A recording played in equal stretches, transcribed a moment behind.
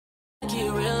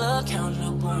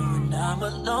accountable when I'm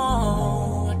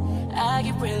alone. I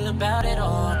get real about it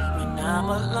all when I'm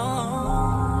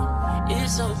alone.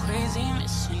 It's so crazy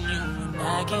missing you when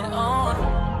I get on.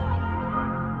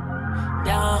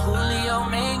 Now Julio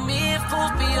make me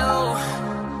Fulfio,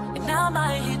 and I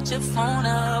might hit your phone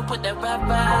up with that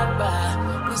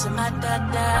rah. Listen my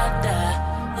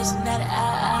da. Listen that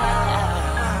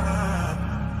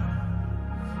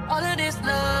All of this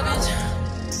love is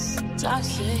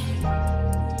toxic.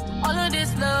 All of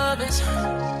this love is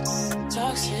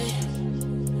toxic.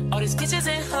 All these kisses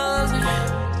and hugs and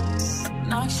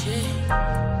knock shit.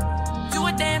 You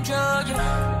a damn drug,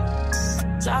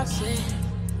 yeah. Toxic.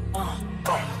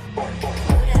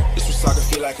 This what Saga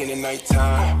feel like in the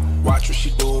nighttime. Watch what she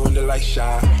do when the light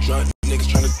shine. Drunk niggas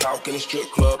tryna talk in the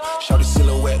strip club. Shout the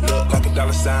silhouette look like a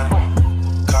dollar sign.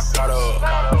 Caught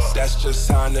up, that's just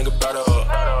how a nigga brought her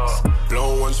up.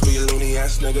 Blown ones for your loony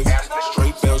ass niggas.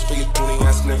 Straight bells for your toony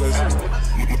ass niggas.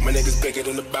 My niggas bigger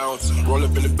than the bounce. Roll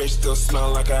up in the bitch, still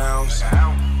smell like an ounce.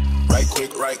 Right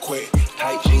quick.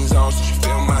 Tight jeans on, so she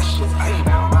feel my shit.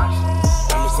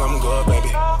 Tell me something good, baby.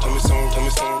 Tell me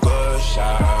something good,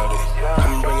 shout it.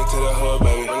 Come bring it to the hood,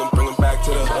 baby. Bring it back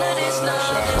to the hood. All of this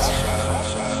love is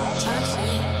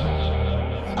toxic.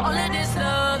 All of this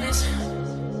love is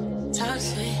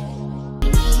toxic.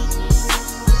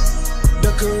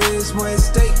 The career is more at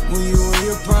stake when you in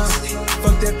your prime.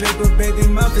 Fuck that paper, baby,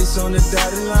 my face on the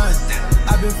dotted line.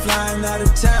 I've been flying out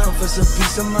of town for some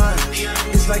peace of mind.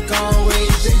 It's like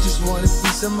always, they just want a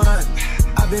piece of mind.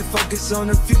 I've been focused on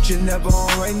the future, never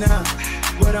on right now.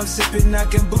 What I'm sipping, I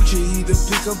can boot you, either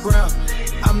pink or brown.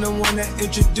 I'm the one that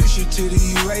introduced you to the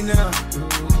you right now.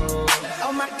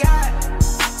 Oh my God,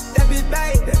 that be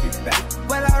bad.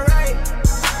 Well, alright,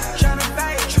 tryna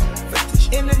fight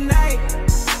in the night.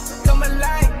 Come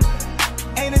alive,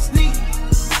 ain't it sneak?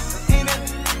 Ain't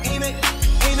it?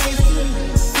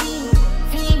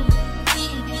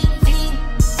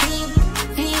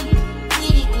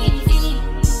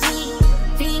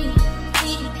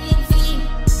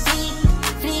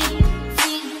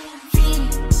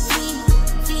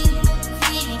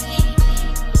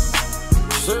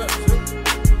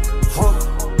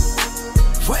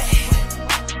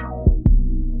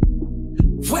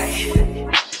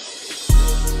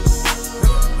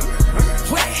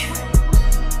 Wait.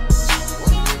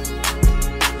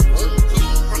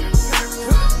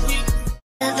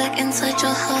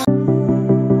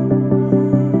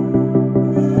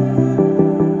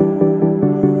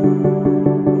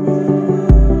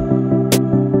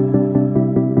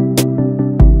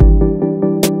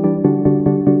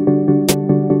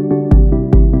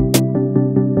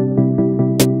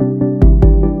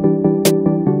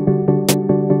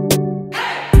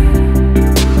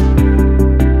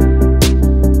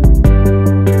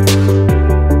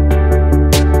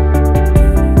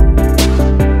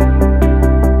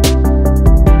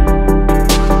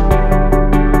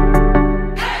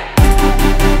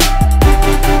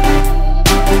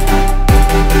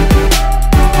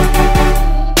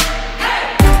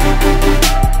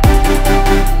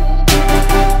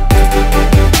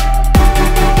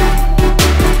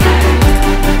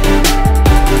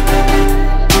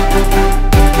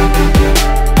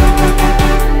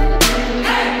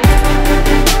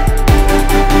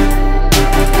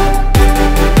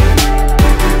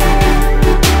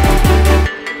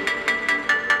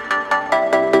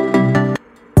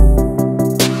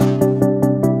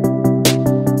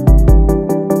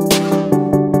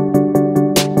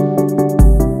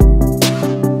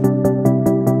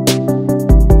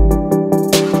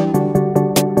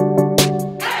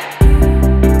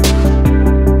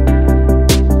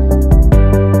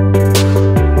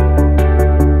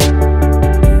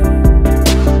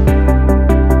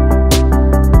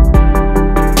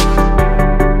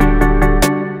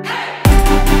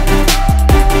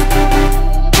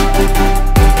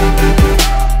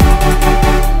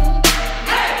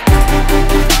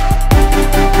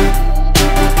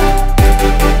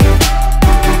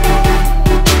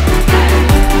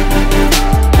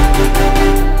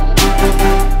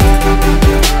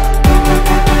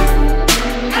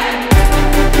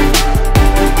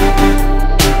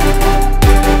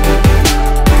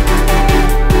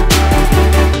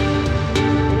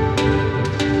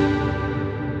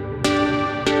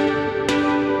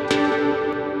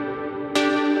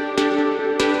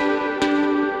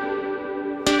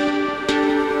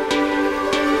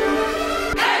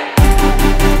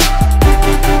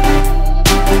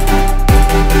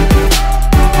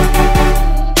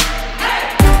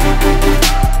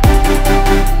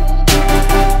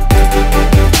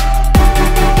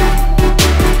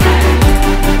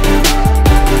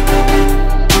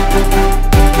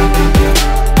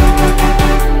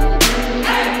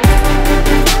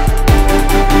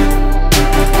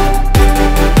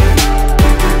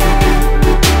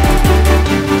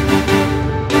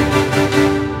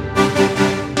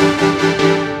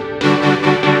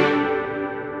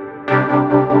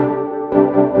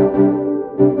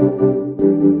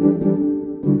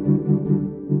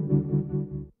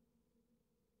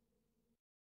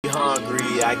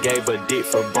 dick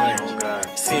for buns.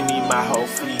 Send me my whole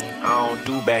fleet. I don't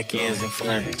do back ends and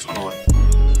fronts.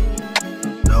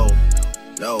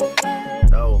 No,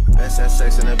 let's have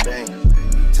sex in the bank.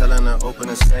 Telling her open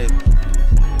a safe.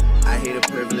 I hate a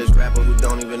privileged rapper who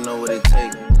don't even know what it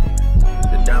takes.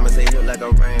 The diamonds they look like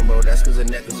a rainbow. That's cause the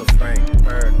neck is a frame.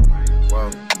 Whoa.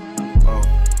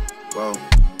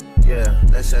 Yeah,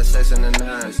 let's have sex in the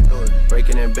nines. Do it.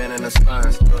 Breaking and bending the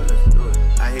spines. Do it.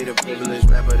 I hate a privileged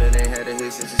rapper that ain't had a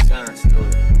hit since his signs. Do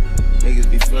it.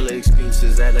 Niggas be full of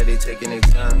excuses, act like they taking their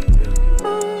time.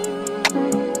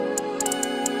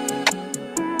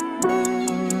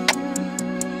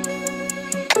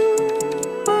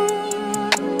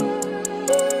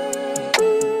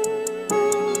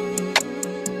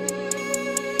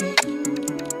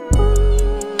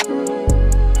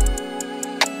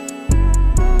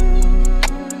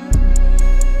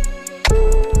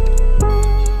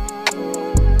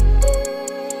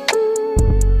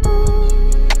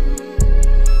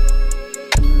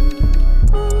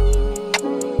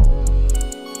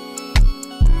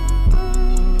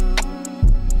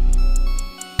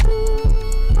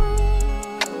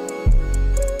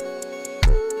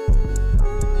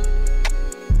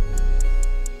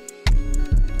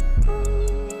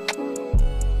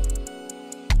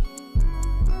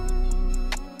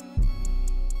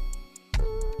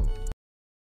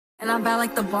 I'm bad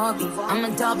like the Barbie. I'm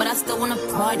a doll, but I still wanna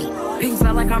party. Pink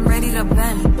felt like I'm ready to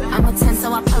bend. I'm a 10,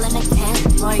 so I pull in a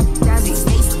 10. Like Jazzy,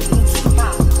 Stacy,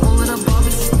 all of the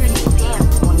Barbies is pretty. Damn,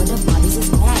 all of the Barbies is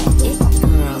bad. It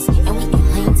girls, and we ain't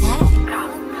playing tag.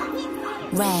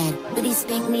 Rad, but he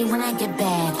spank me when I get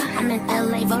bad. I'm in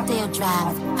LA, Rodeo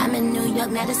Drive. I'm in New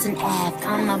York, Madison Ave.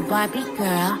 I'm a Barbie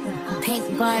girl.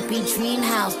 Pink Barbie dream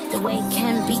house. The way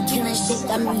Ken be killing shit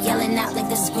got me yelling out like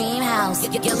the scream house.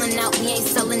 Yelling out, we ain't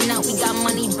selling out. We got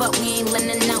money, but we ain't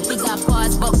lending out. We got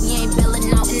bars, but we ain't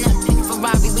billing out. In that pink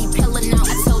Ferrari, we pillin' out.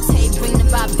 I told Tay, bring the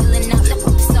vibe, billing out.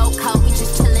 So cold, we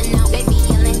just chillin' out. Baby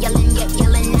yelling,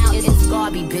 yelling out. It's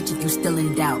Barbie, bitch, if you still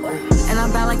in doubt. And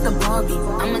I'm bad like the Barbie.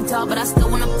 I'm a doll, but I still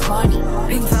wanna party.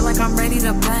 Pink felt like I'm ready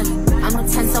to bend. I'm a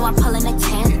 10, so I pull in a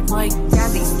 10. Like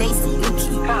Jazzy, Stacy,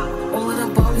 Yuki. All of the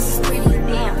Barbies is pretty.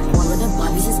 Damn, all of the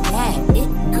Barbies is bad. It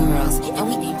girls, and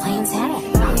we ain't playing tag. We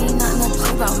ain't nothing to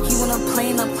play about. You wanna play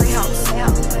in the playhouse.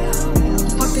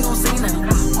 What they gon' say now?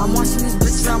 I'm watching these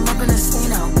bitches, I'm up in a stain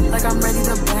now. Like I'm ready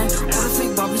to bend. All the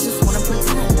fake Barbies just wanna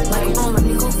pretend. Like, oh, let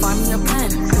me go find me a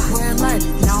pen. Wearing lead,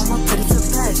 now I'ma put it to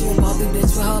bed. She a Barbie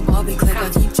bitch with her Barbie clip. I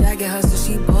keep dragging her so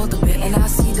she bald a bit. And I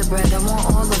see the bread, I want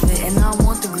all of it. And I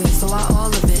want the green, so I all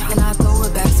of it. And I throw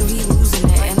it back so he losing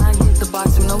it. And I get the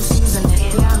box with no shoes in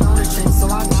it. Yeah, I know the trick, so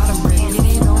I got him brick. It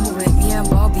ain't over it, me and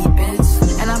Barbie, bitch.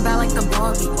 And I'm bad like the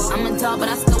Barbie. I'm a doll, but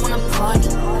I still wanna party.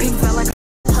 Pink felt like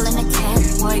pulling a cat.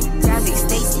 Like Jazzy,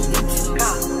 Stacy,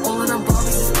 all of the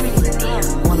Barbies is pretty. Damn,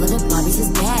 all of the Barbies is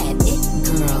bad. It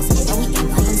girls, and we ain't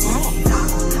playing tag.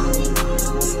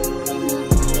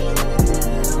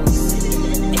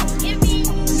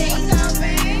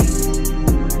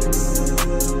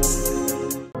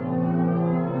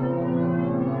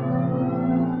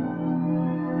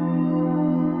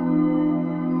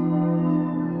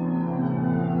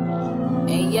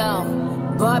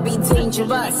 Barbie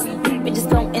dangerous, bitches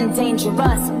don't endanger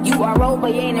us. You are over,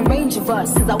 you ain't in range of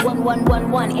us. Cause I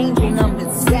 1111 angel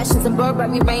numbers. Dashes and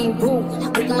Burberry rainbow.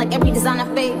 Looking like every designer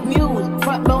fake muse.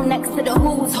 Front row next to the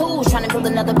who's who. Trying to build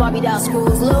another Barbie doll,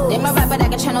 screws loose. They my rapper that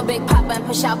can channel Big Papa and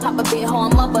push out Papa Big Hole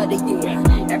and Mother the year.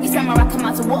 Every summer I come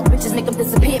out to walk, bitches make them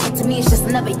disappear. But to me it's just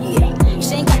another year.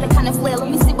 She ain't got the kind of flair, let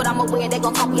me see what I'ma wear. They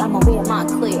gon' copy, I'ma wear mine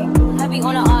clear. Heavy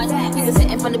on the arms, he's just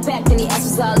hitting from the back. Then he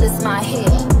asks all this my hair.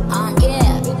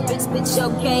 Yeah, bitch your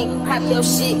game, pop your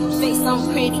shit. Face on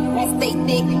pretty, that stay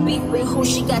thick. Beef with who,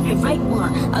 she got the right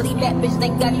one. All these bad bitches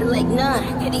ain't got the like none.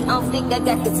 Kitty on flick, I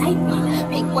got the type one.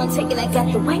 Pink one taking, I got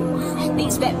the white one.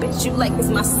 These fat bitches you like is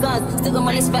my son. Still got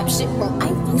money, fat shit from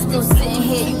iPhone. Still sitting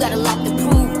here, you got a lot to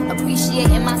prove.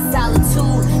 Appreciating my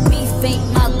solitude. Beef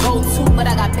ain't my go-to, but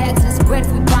I got bags of bread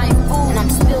if we buying food. And I'm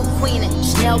still queening.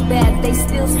 Chanel bags, they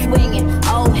still swinging.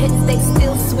 Old hits, they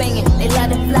still swinging. They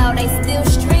let it flow, they still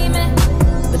streaming.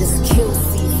 But it's kill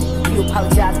season. You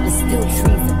apologize, but it's still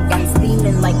treason. Got me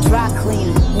steaming like dry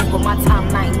cleaning. Move on my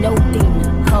timeline, no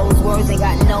demon. Closed words, they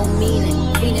got no meaning.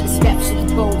 Cleaning the scrap shit,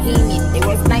 bohemian. They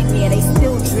work nightmare, they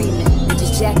still dreaming.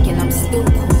 Bitches jacking, I'm still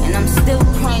cool. And I'm still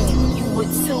praying. You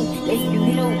would too, if you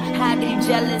knew how these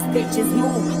jealous bitches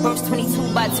move. Verse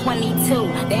 22 by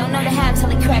 22. They don't know the half till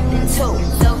they cracked in two.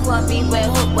 So far, beware,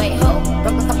 hook, wait, hook.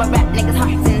 Broke a couple rap niggas'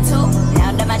 hearts in two.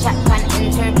 Now that my chat find an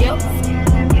interview.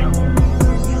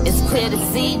 It's clear to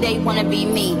see they wanna be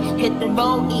me. Hit the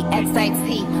road,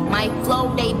 EXIT. My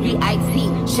flow, they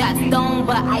B.I.T. Shot stone,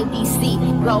 but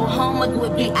IBC. Go home or do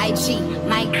it B.I.G.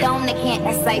 My dome, they can't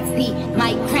S.I.T.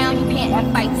 My crown, you can't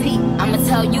F.I.T. I'ma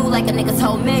tell you like a nigga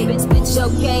told me. Bitch,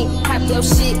 your game, pop your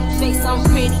shit. Face on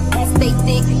pretty, ass stay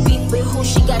thick. Beef with who,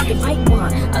 she got the right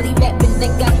one. All these rap bitches,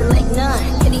 they got the like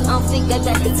none. Kitty on thick, I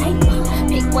got the tape one.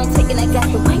 Pick one, take it, I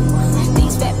got the right one.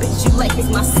 These fat bitches you like is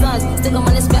my sons. Still gon'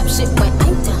 run this rap shit when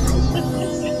I'm done.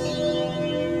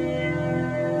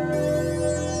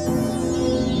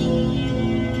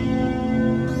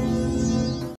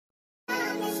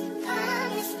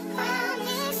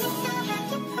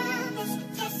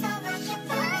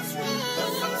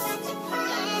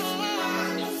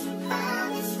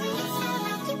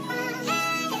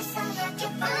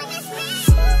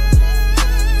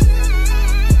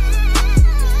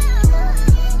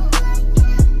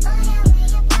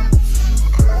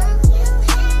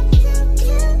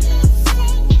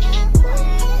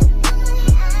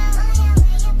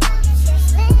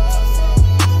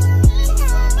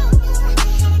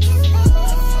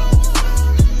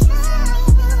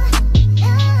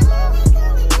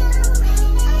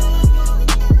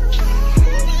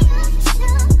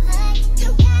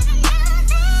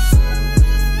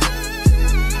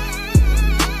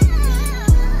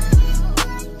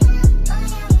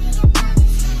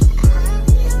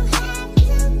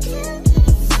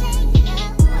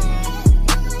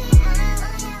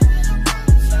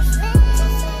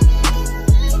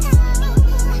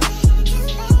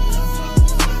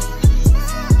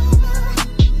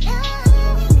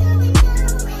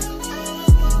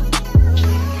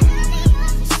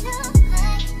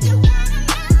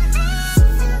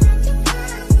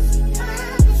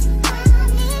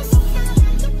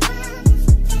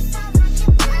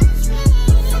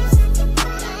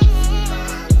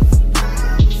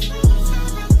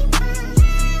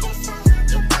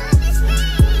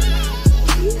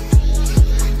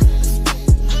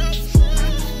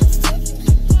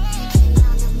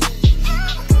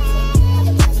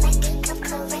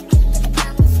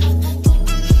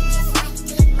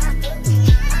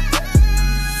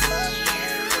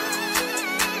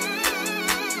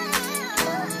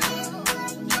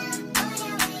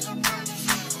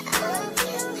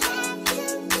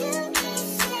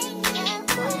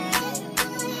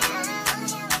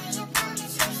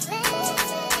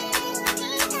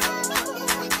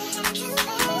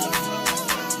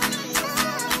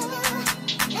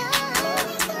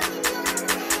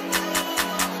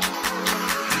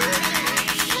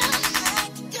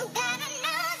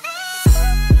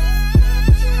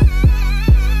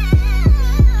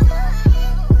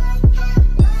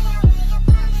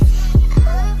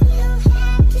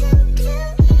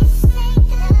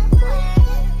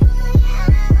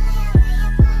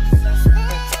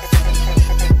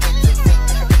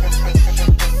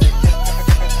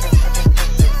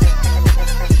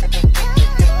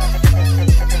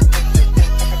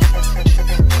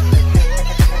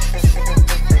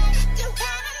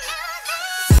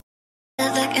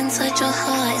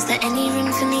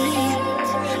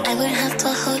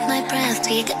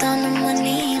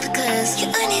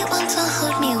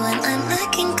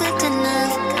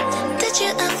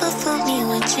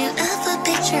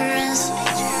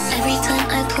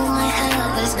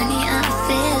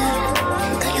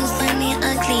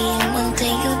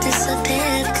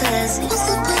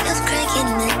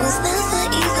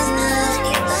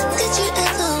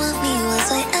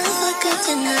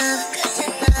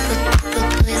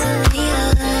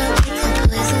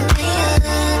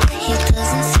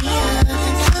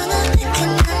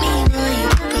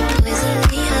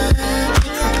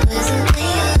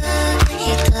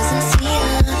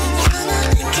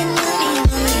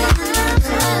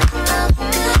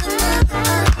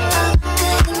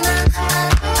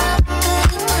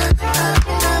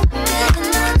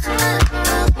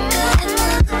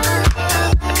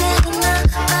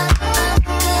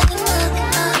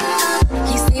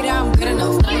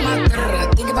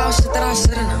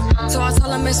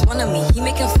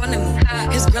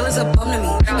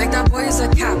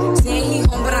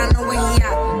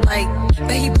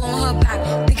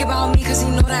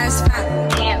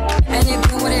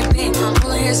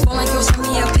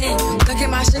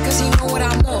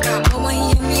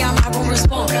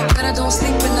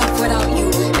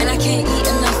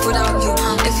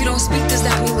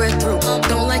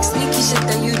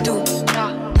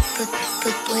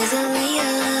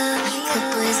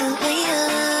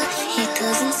 He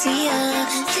doesn't see her.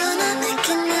 You're not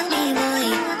looking at me.